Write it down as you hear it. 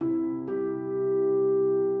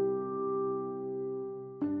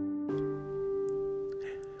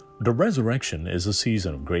The resurrection is a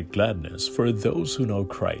season of great gladness for those who know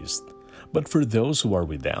Christ. But for those who are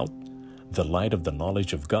without the light of the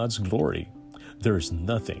knowledge of God's glory, there is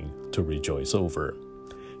nothing to rejoice over.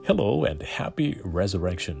 Hello and happy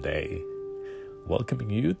Resurrection Day.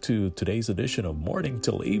 Welcoming you to today's edition of Morning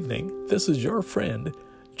Till Evening, this is your friend,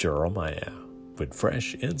 Jeremiah, with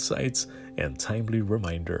fresh insights and timely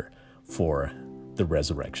reminder for the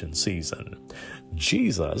resurrection season.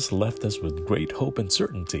 Jesus left us with great hope and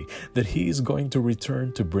certainty that He is going to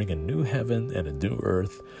return to bring a new heaven and a new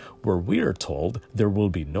earth where we are told there will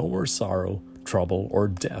be no more sorrow, trouble, or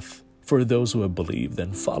death for those who have believed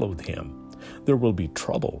and followed Him. There will be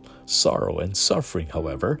trouble, sorrow, and suffering,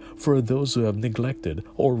 however, for those who have neglected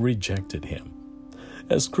or rejected Him.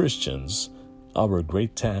 As Christians, our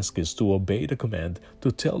great task is to obey the command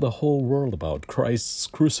to tell the whole world about Christ's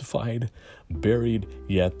crucified, buried,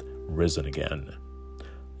 yet risen again.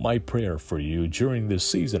 My prayer for you during this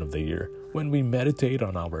season of the year, when we meditate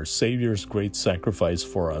on our Savior's great sacrifice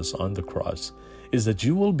for us on the cross, is that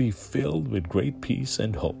you will be filled with great peace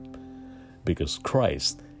and hope, because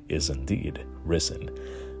Christ is indeed risen.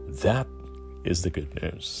 That is the good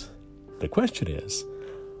news. The question is,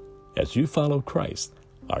 as you follow Christ,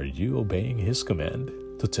 are you obeying His command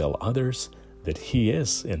to tell others that He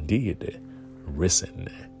is indeed risen?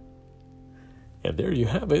 And there you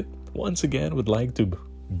have it. Once again, would like to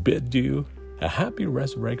bid you a happy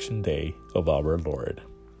Resurrection Day of our Lord,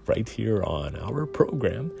 right here on our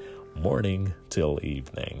program, Morning Till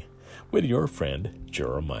Evening, with your friend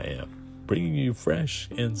Jeremiah, bringing you fresh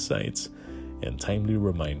insights and timely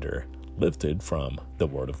reminder lifted from the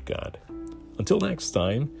Word of God. Until next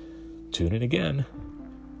time, tune in again.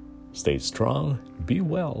 Stay strong, be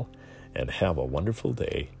well, and have a wonderful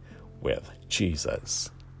day with Jesus.